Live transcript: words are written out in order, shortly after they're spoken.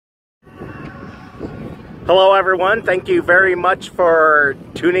Hello everyone, thank you very much for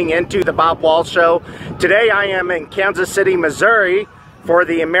tuning into the Bob Wahl Show. Today I am in Kansas City, Missouri for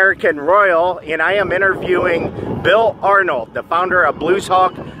the American Royal, and I am interviewing Bill Arnold, the founder of Blues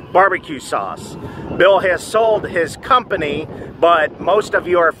Hog barbecue sauce. Bill has sold his company, but most of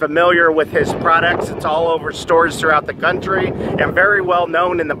you are familiar with his products. It's all over stores throughout the country and very well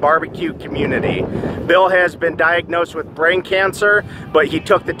known in the barbecue community. Bill has been diagnosed with brain cancer, but he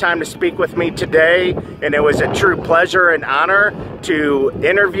took the time to speak with me today, and it was a true pleasure and honor to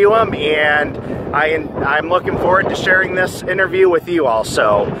interview him, and I'm looking forward to sharing this interview with you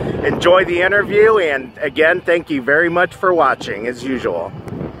also. Enjoy the interview, and again, thank you very much for watching, as usual.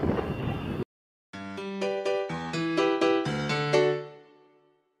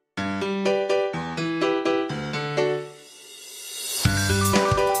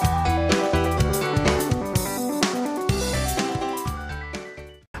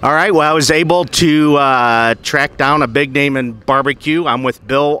 All right, well, I was able to track down a big name in barbecue. I'm with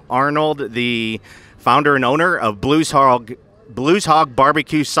Bill Arnold, the founder and owner of Blues Hog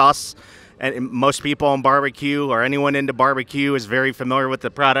barbecue sauce. And most people in barbecue, or anyone into barbecue, is very familiar with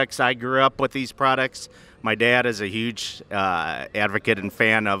the products. I grew up with these products. My dad is a huge advocate and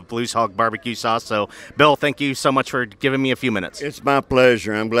fan of Blues Hog barbecue sauce. So, Bill, thank you so much for giving me a few minutes. It's my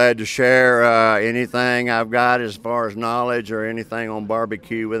pleasure. I'm glad to share anything I've got as far as knowledge or anything on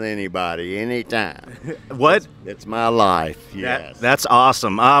barbecue with anybody, anytime. What? It's my life, yes. That's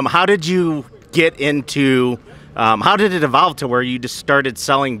awesome. How did you get into, how did it evolve to where you just started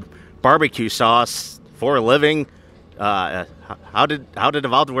selling barbecue sauce for a living? How did it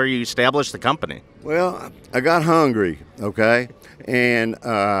evolve to where you established the company? Well, I got hungry, okay, and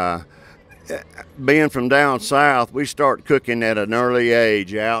being from down south, we start cooking at an early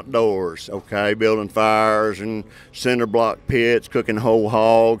age outdoors, okay, building fires and cinder block pits, cooking whole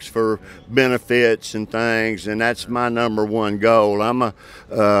hogs for benefits and things, and that's my #1 goal. I'm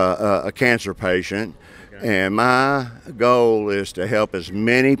a cancer patient, and my goal is to help as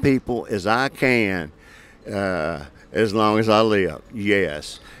many people as I can as long as I live,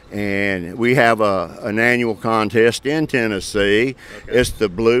 yes. And we have an annual contest in Tennessee. Okay. It's the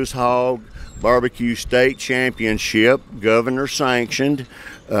Blues Hog Barbecue State Championship, governor sanctioned.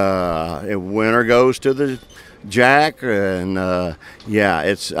 Winner goes to the Jack, and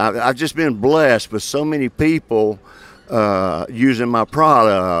yeah, I've just been blessed with so many people using my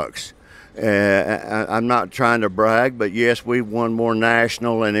products. I'm not trying to brag, but yes, we've won more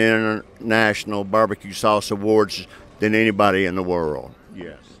national and international barbecue sauce awards than anybody in the world.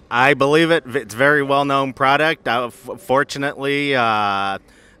 Yes. I believe it. It's a very well-known product. Fortunately, someone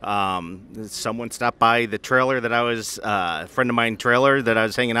stopped by the trailer that I was, a friend of mine trailer that I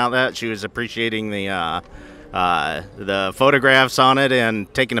was hanging out at. She was appreciating the photographs on it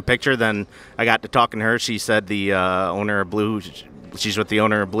and taking a picture. Then I got to talking to her. She said the owner of she's with the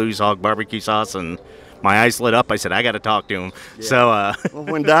owner of Blues Hog barbecue sauce, and my eyes lit up. I said, I got to talk to him. Yeah. So, well,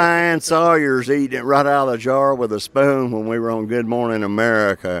 when Diane Sawyer's eating it right out of the jar with a spoon when we were on Good Morning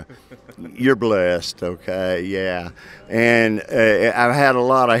America, you're blessed, okay? Yeah. And I've had a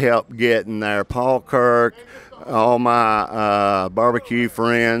lot of help getting there. Paul Kirk, all my barbecue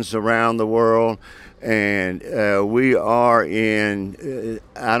friends around the world. And we are in,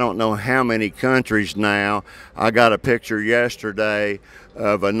 I don't know how many countries now. I got a picture yesterday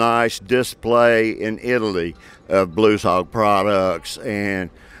of a nice display in Italy of Blues Hog products.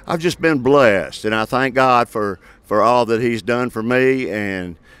 And I've just been blessed. And I thank God for all that he's done for me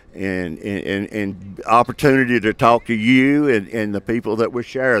and opportunity to talk to you and the people that we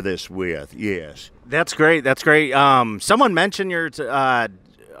share this with, yes. That's great. That's great. Someone mentioned you're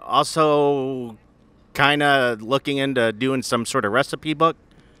also kind of looking into doing some sort of recipe book.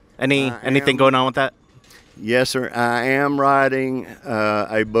 Anything going on with that? Yes, sir. I am writing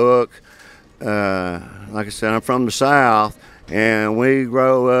a book. Like I said, I'm from the South, and we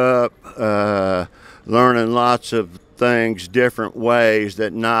grow up learning lots of things different ways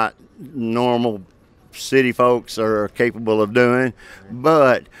that not normal city folks are capable of doing.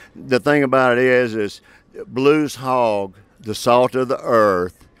 But the thing about it is Blues Hog, the Salt of the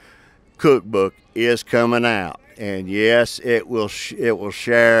Earth cookbook is coming out, and yes, it will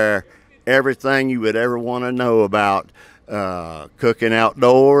share everything you would ever want to know about cooking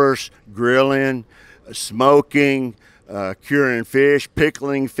outdoors, grilling, smoking, curing fish,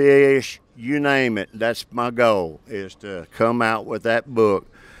 pickling fish, you name it. That's my goal, is to come out with that book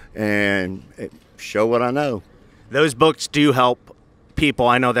and show what I know. Those books do help people.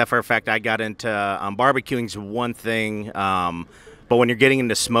 I know that for a fact. I got into barbecuing's one thing. But when you're getting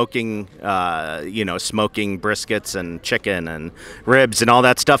into smoking, you know, smoking briskets and chicken and ribs and all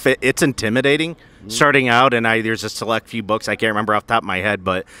that stuff, it's intimidating starting out. And there's a select few books, I can't remember off the top of my head,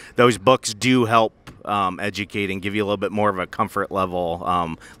 but those books do help educate and give you a little bit more of a comfort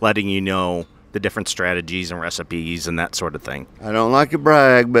level, letting you know the different strategies and recipes and that sort of thing. I don't like to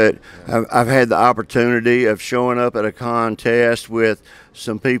brag, but I've had the opportunity of showing up at a contest with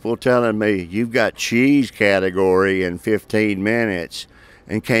some people telling me, you've got cheese category in 15 minutes,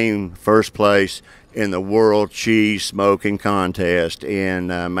 and came first place in the World Cheese Smoking Contest in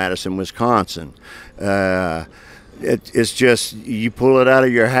Madison, Wisconsin. It's just, you pull it out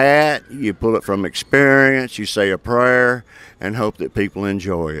of your hat, you pull it from experience, you say a prayer, and hope that people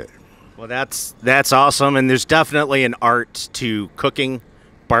enjoy it. Well, that's awesome, and there's definitely an art to cooking,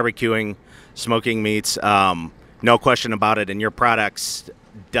 barbecuing, smoking meats. No question about it, and your products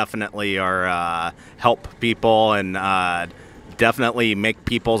definitely are help people and definitely make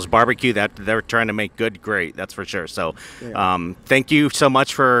people's barbecue that they're trying to make good great. That's for sure. So thank you so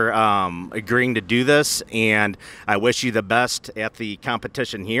much for agreeing to do this, and I wish you the best at the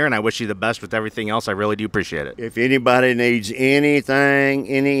competition here, and I wish you the best with everything else. I really do appreciate it. If anybody needs anything,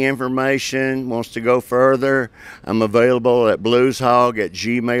 any information, wants to go further, I'm available at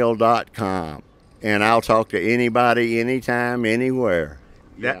blueshog@gmail.com, and I'll talk to anybody, anytime, anywhere.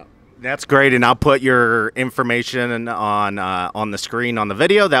 That's great, and I'll put your information on the screen on the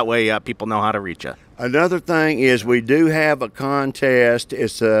video. That way people know how to reach you. Another thing is we do have a contest.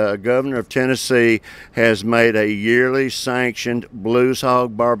 It's the governor of Tennessee has made a yearly sanctioned Blues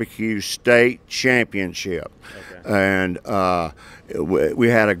Hog Barbecue State Championship. Okay. And we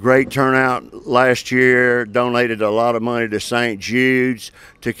had a great turnout last year, donated a lot of money to St. Jude's,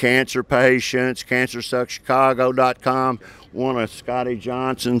 to cancer patients, cancersuckchicago.com, one of Scotty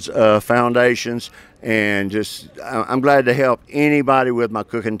Johnson's foundations, and just I'm glad to help anybody with my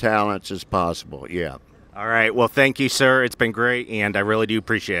cooking talents as possible. Yeah. All right. Well, thank you, sir. It's been great, and I really do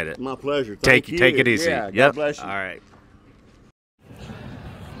appreciate it. My pleasure. Take it easy. Yeah, yep. God bless you. All right.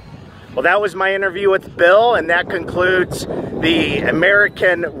 Well, that was my interview with Bill, and that concludes the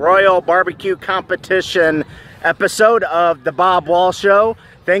American Royal BBQ Competition episode of the Bob Wahl Show.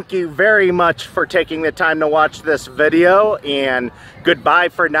 Thank you very much for taking the time to watch this video, and goodbye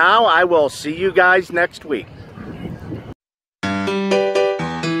for now. I will see you guys next week.